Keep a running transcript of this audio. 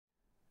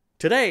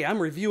Today,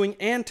 I'm reviewing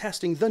and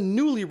testing the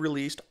newly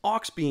released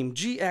Auxbeam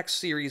GX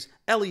Series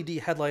LED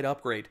headlight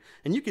upgrade,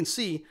 and you can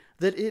see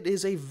that it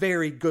is a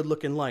very good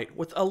looking light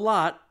with a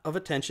lot of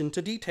attention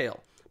to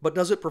detail. But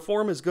does it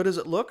perform as good as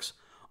it looks?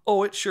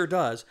 Oh, it sure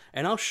does,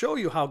 and I'll show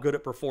you how good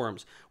it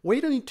performs.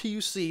 Wait until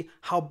you see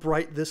how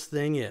bright this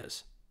thing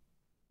is.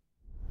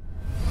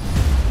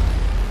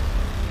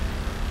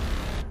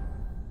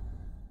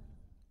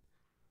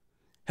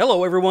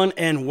 Hello everyone,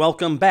 and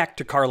welcome back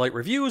to Car Light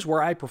Reviews,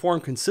 where I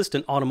perform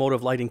consistent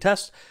automotive lighting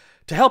tests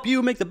to help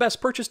you make the best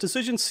purchase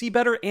decisions, see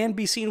better, and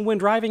be seen when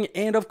driving,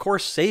 and of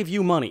course save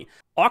you money.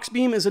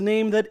 Auxbeam is a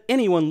name that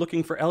anyone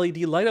looking for LED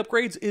light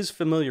upgrades is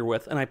familiar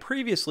with, and I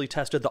previously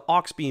tested the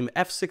Auxbeam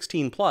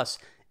F16 Plus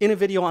in a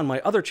video on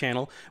my other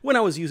channel when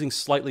I was using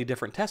slightly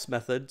different test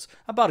methods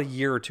about a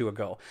year or two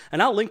ago.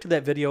 And I'll link to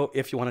that video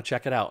if you want to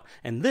check it out.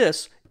 And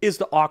this is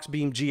the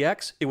Auxbeam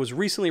GX. It was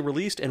recently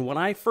released, and when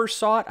I first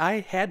saw it, I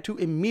had to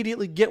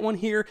immediately get one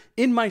here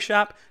in my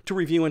shop to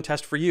review and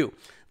test for you.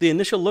 The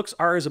initial looks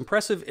are as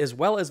impressive as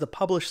well as the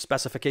published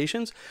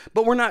specifications,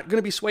 but we're not going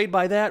to be swayed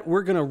by that.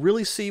 We're going to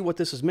really see what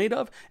this is made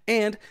of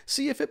and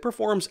see if it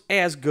performs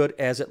as good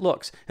as it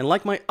looks. And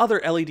like my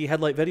other LED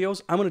headlight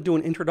videos, I'm going to do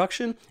an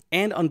introduction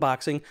and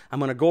unboxing. I'm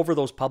going to go over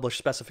those published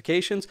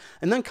specifications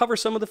and then cover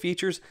some of the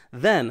features.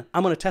 Then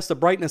I'm going to test the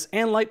brightness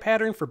and light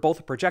pattern for both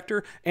the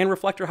projector and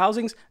reflector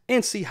housings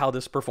and see how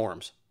this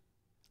performs.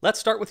 Let's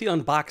start with the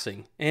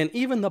unboxing, and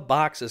even the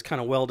box is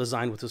kind of well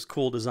designed with this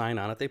cool design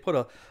on it. They put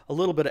a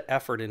little bit of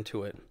effort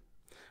into it.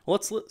 Well,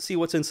 let's see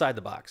what's inside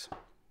the box.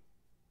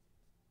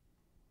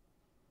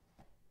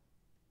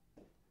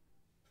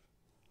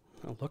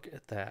 Now look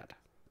at that.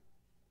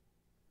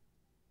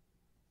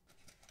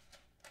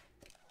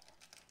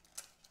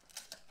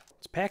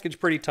 It's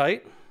packaged pretty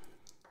tight.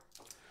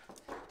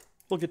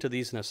 We'll get to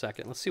these in a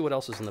second. Let's see what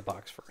else is in the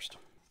box first.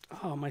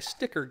 Oh, my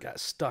sticker got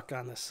stuck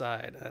on the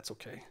side. That's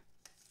okay.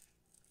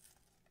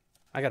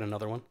 I got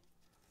another one.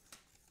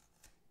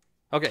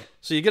 Okay,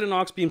 so you get an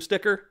Auxbeam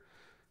sticker,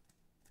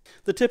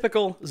 the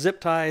typical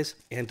zip ties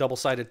and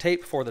double-sided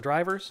tape for the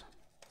drivers,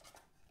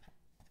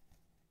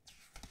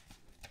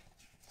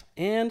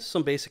 and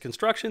some basic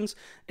instructions.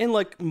 And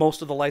like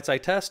most of the lights I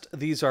test,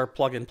 these are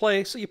plug and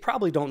play, so you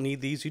probably don't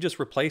need these. You just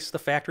replace the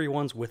factory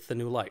ones with the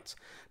new lights.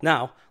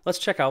 Now, let's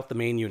check out the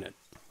main unit.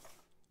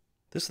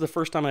 This is the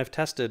first time I've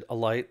tested a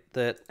light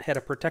that had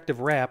a protective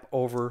wrap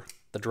over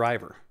the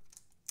driver.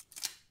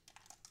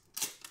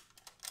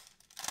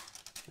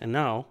 And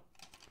now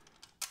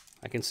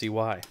I can see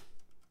why.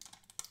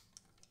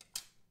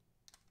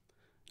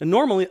 And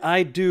normally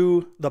I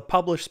do the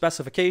published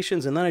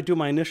specifications and then I do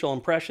my initial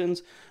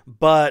impressions,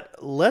 but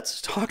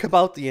let's talk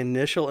about the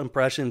initial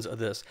impressions of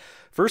this.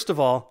 First of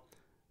all,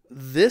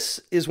 this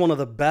is one of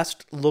the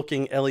best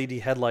looking LED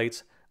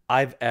headlights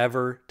I've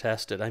ever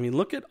tested. I mean,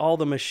 look at all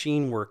the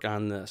machine work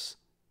on this.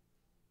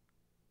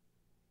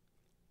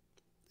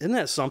 Isn't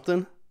that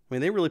something? I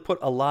mean, they really put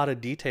a lot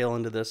of detail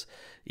into this,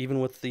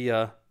 even with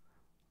the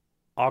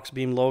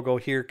Auxbeam logo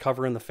here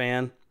covering the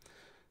fan.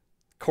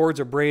 Cords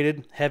are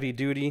braided, heavy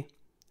duty.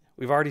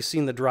 We've already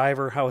seen the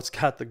driver, how it's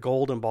got the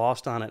gold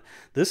embossed on it.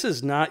 This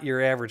is not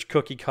your average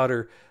cookie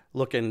cutter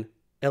looking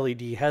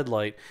LED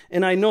headlight.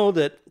 And I know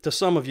that to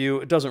some of you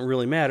it doesn't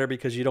really matter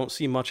because you don't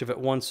see much of it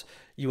once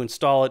you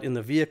install it in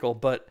the vehicle,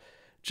 but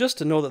just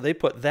to know that they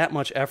put that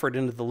much effort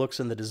into the looks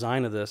and the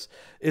design of this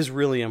is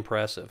really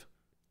impressive.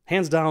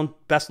 Hands down,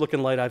 best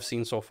looking light I've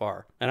seen so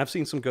far, and I've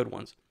seen some good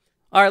ones.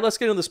 All right, let's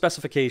get into the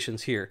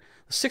specifications here.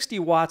 60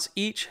 watts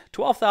each,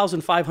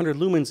 12,500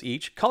 lumens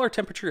each, color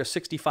temperature is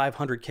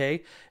 6500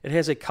 K. It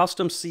has a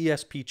custom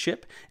CSP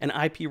chip, an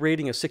IP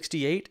rating of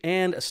 68,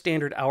 and a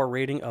standard hour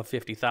rating of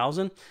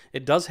 50,000.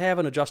 It does have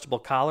an adjustable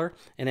collar,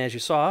 and as you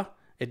saw,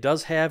 it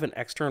does have an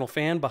external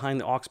fan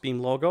behind the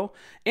Auxbeam logo.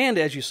 And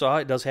as you saw,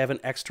 it does have an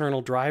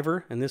external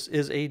driver, and this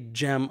is a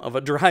gem of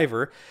a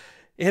driver.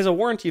 It has a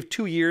warranty of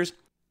 2 years.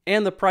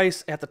 And the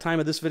price at the time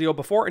of this video,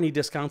 before any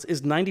discounts,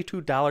 is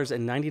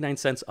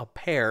 $92.99 a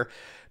pair,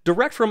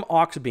 direct from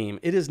Auxbeam.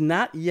 It is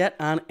not yet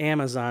on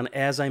Amazon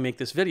as I make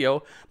this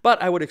video, but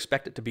I would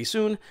expect it to be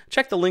soon.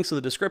 Check the links in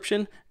the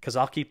description, because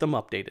I'll keep them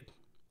updated.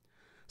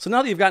 So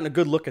now that you've gotten a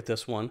good look at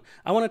this one,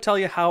 I want to tell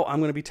you how I'm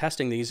going to be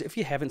testing these if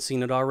you haven't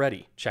seen it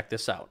already. Check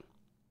this out.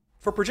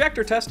 For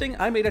projector testing,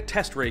 I made a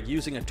test rig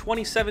using a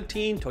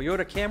 2017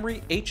 Toyota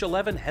Camry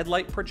H11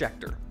 headlight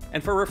projector.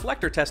 And for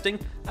reflector testing,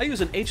 I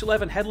use an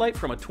H11 headlight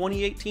from a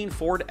 2018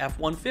 Ford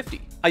F-150.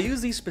 I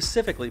use these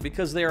specifically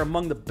because they are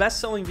among the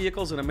best-selling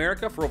vehicles in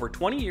America for over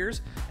 20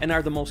 years and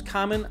are the most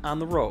common on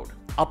the road.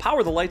 I'll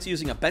power the lights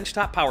using a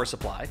benchtop power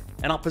supply,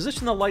 and I'll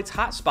position the light's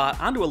hotspot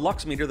onto a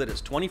lux meter that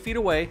is 20 feet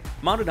away,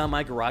 mounted on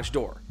my garage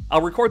door.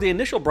 I'll record the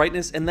initial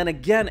brightness and then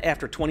again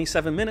after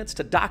 27 minutes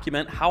to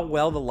document how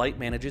well the light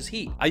manages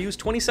heat. I use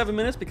 27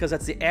 minutes because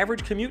that's the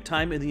average commute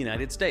time in the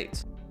United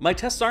States. My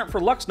tests aren't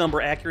for lux number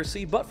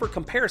accuracy, but for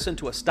comparison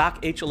to a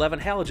stock H11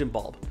 halogen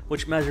bulb,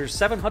 which measures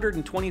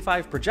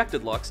 725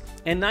 projected lux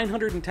and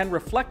 910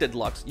 reflected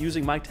lux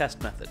using my test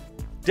method.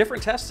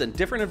 Different tests in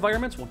different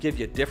environments will give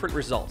you different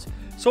results.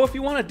 So if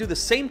you want to do the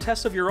same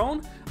test of your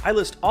own, I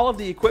list all of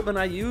the equipment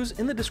I use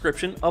in the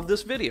description of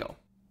this video.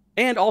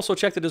 And also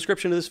check the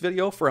description of this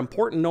video for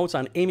important notes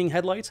on aiming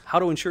headlights, how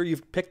to ensure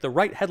you've picked the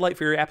right headlight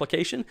for your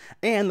application,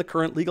 and the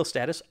current legal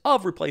status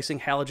of replacing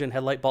halogen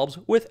headlight bulbs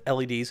with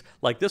LEDs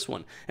like this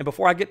one. And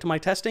before I get to my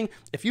testing,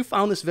 if you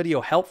found this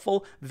video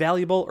helpful,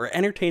 valuable, or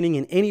entertaining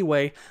in any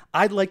way,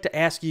 I'd like to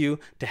ask you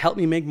to help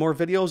me make more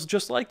videos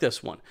just like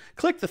this one.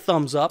 Click the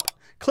thumbs up,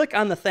 click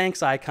on the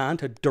thanks icon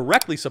to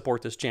directly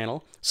support this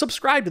channel,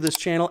 subscribe to this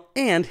channel,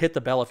 and hit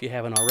the bell if you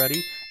haven't already.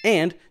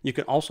 And you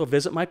can also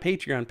visit my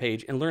Patreon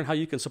page and learn how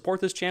you can support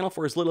this channel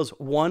for as little as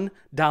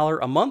 $1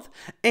 a month,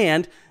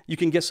 and you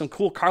can get some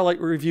cool car light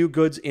review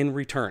goods in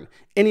return.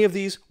 Any of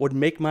these would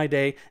make my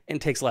day and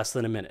takes less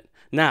than a minute.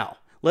 Now,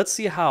 let's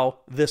see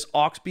how this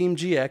Auxbeam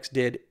GX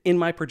did in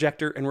my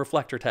projector and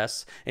reflector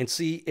tests and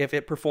see if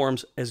it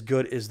performs as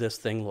good as this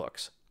thing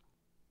looks.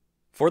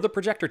 For the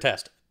projector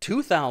test,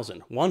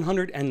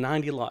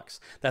 2,190 lux.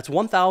 That's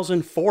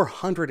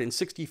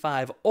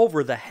 1,465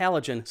 over the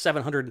halogen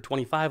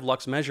 725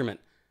 lux measurement.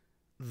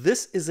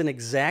 This is an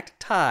exact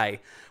tie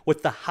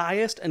with the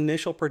highest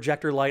initial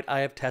projector light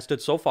I have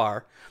tested so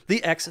far,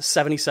 the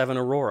X77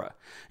 Aurora.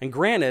 And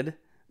granted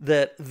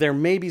that there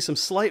may be some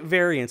slight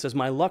variance as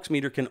my lux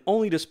meter can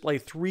only display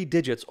 3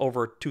 digits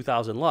over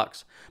 2,000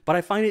 lux, but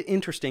I find it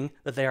interesting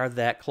that they are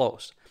that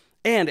close.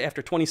 And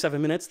after 27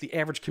 minutes, the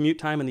average commute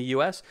time in the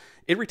US,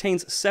 it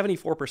retains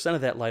 74% of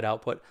that light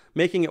output,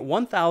 making it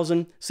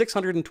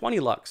 1,620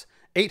 lux,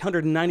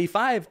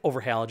 895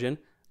 over halogen,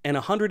 and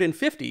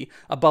 150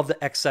 above the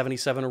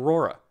X77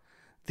 Aurora.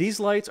 These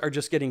lights are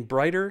just getting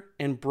brighter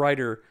and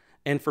brighter,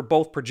 and for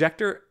both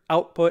projector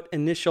output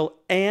initial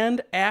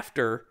and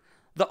after,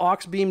 the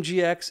Auxbeam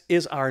GX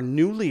is our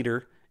new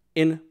leader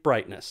in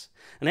brightness.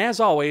 And as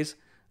always,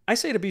 I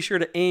say to be sure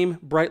to aim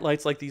bright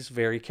lights like these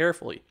very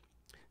carefully.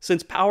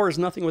 Since power is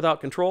nothing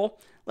without control,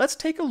 let's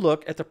take a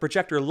look at the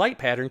projector light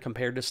pattern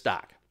compared to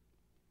stock.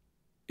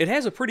 It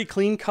has a pretty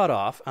clean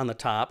cutoff on the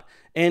top,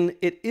 and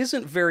it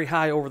isn't very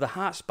high over the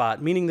hot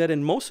spot, meaning that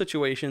in most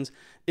situations,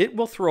 it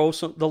will throw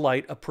the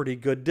light a pretty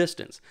good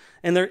distance.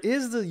 And there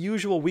is the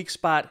usual weak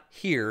spot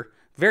here,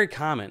 very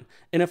common.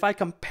 And if I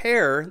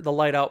compare the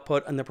light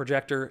output on the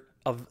projector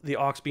of the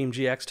Auxbeam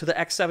GX to the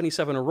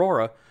X77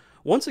 Aurora,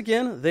 once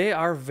again, they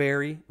are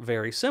very,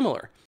 very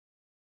similar.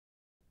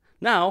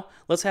 Now,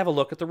 let's have a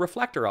look at the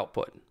reflector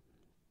output.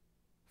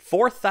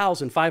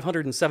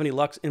 4,570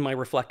 lux in my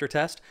reflector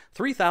test,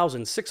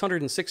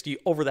 3,660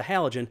 over the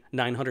halogen,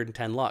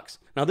 910 lux.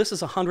 Now, this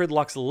is 100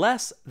 lux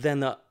less than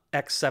the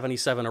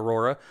X77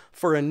 Aurora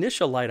for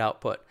initial light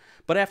output,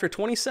 but after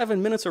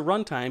 27 minutes of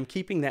runtime,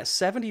 keeping that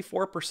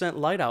 74%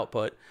 light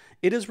output,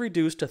 it is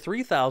reduced to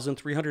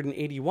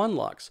 3,381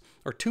 lux,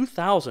 or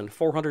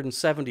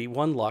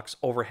 2,471 lux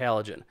over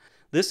halogen.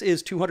 This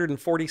is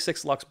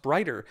 246 lux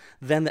brighter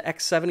than the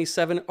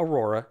X77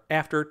 Aurora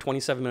after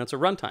 27 minutes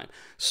of runtime.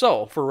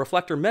 So, for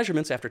reflector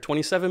measurements after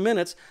 27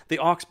 minutes, the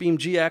Auxbeam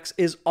GX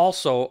is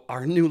also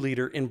our new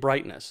leader in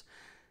brightness.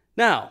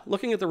 Now,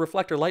 looking at the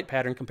reflector light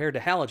pattern compared to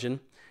halogen,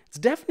 it's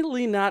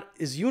definitely not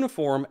as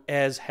uniform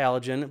as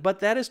halogen, but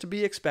that is to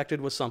be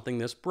expected with something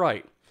this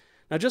bright.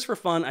 Now, just for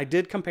fun, I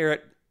did compare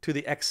it to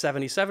the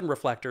X77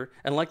 reflector,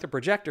 and like the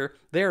projector,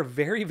 they are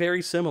very,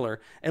 very similar.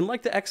 And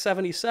like the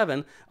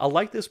X77, a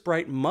light this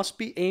bright must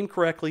be aimed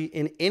correctly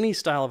in any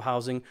style of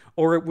housing,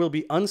 or it will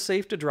be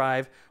unsafe to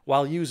drive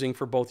while using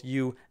for both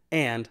you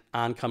and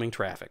oncoming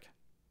traffic.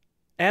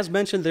 As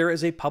mentioned, there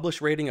is a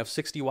published rating of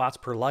 60 watts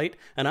per light,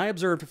 and I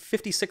observed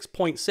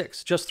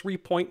 56.6, just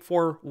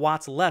 3.4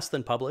 watts less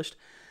than published.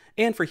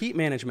 And for heat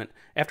management,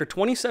 after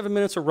 27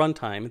 minutes of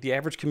runtime, the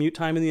average commute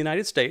time in the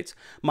United States,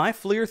 my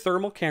FLIR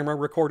thermal camera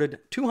recorded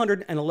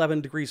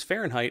 211 degrees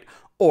Fahrenheit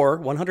or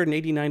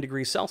 189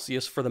 degrees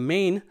Celsius for the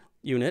main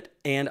unit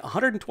and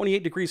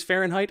 128 degrees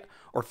Fahrenheit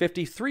or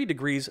 53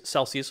 degrees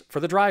Celsius for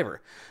the driver.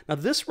 Now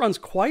this runs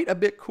quite a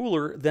bit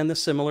cooler than the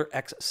similar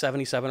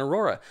X77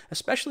 Aurora,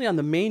 especially on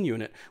the main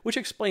unit, which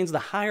explains the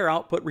higher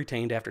output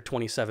retained after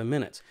 27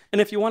 minutes.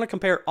 And if you want to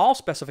compare all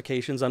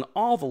specifications on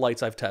all the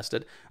lights I've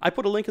tested, I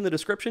put a link in the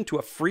description to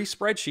a free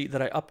spreadsheet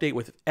that I update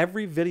with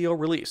every video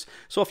release.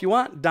 So if you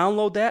want,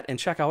 download that and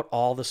check out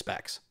all the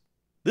specs.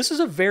 This is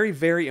a very,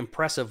 very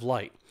impressive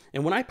light.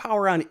 And when I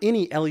power on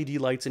any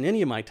LED lights in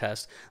any of my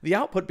tests, the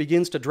output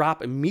begins to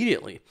drop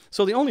immediately.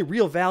 So the only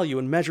real value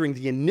in measuring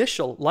the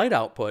initial light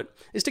output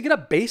is to get a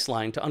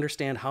baseline to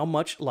understand how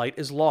much light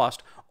is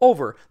lost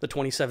over the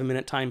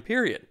 27-minute time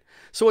period.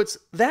 So it's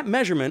that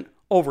measurement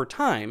over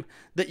time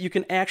that you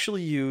can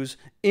actually use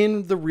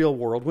in the real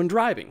world when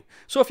driving.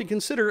 So if you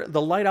consider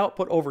the light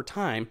output over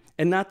time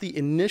and not the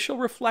initial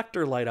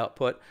reflector light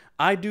output,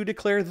 I do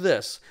declare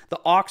this, the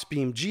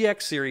Auxbeam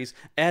GX Series,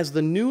 as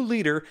the new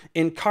leader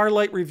in car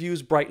light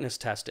reviews brightness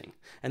testing.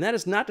 And that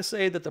is not to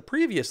say that the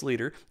previous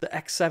leader, the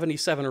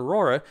X77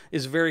 Aurora,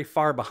 is very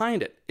far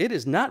behind it. It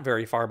is not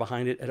very far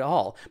behind it at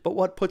all. But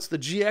what puts the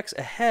GX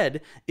ahead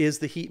is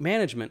the heat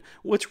management,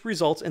 which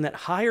results in that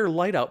higher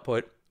light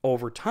output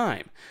over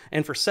time.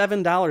 And for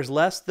 $7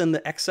 less than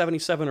the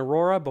X77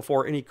 Aurora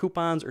before any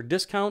coupons or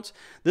discounts,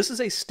 this is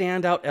a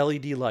standout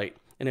LED light.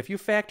 And if you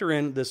factor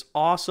in this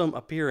awesome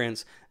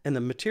appearance and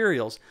the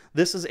materials,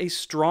 this is a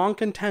strong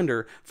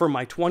contender for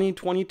my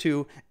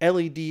 2022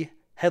 LED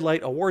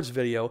Headlight Awards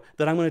video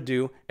that I'm going to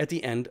do at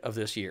the end of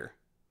this year.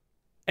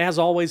 As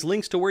always,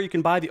 links to where you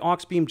can buy the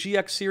Auxbeam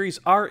GX Series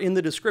are in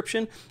the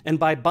description, and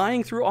by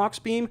buying through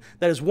Auxbeam,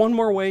 that is one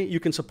more way you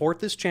can support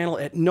this channel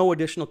at no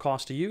additional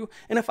cost to you,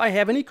 and if I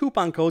have any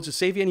coupon codes to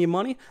save you any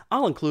money,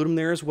 I'll include them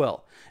there as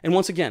well. And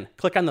once again,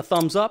 click on the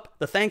thumbs up,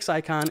 the thanks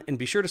icon, and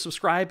be sure to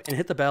subscribe and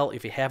hit the bell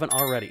if you haven't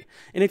already.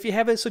 And if you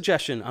have a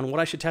suggestion on what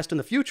I should test in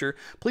the future,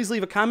 please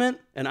leave a comment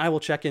and I will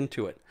check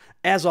into it.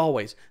 As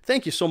always,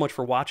 thank you so much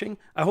for watching.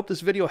 I hope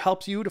this video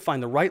helps you to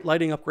find the right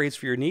lighting upgrades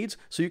for your needs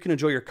so you can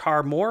enjoy your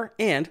car more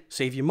and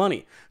save you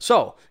money.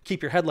 So,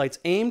 keep your headlights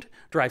aimed,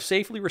 drive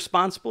safely,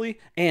 responsibly,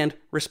 and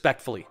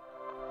respectfully.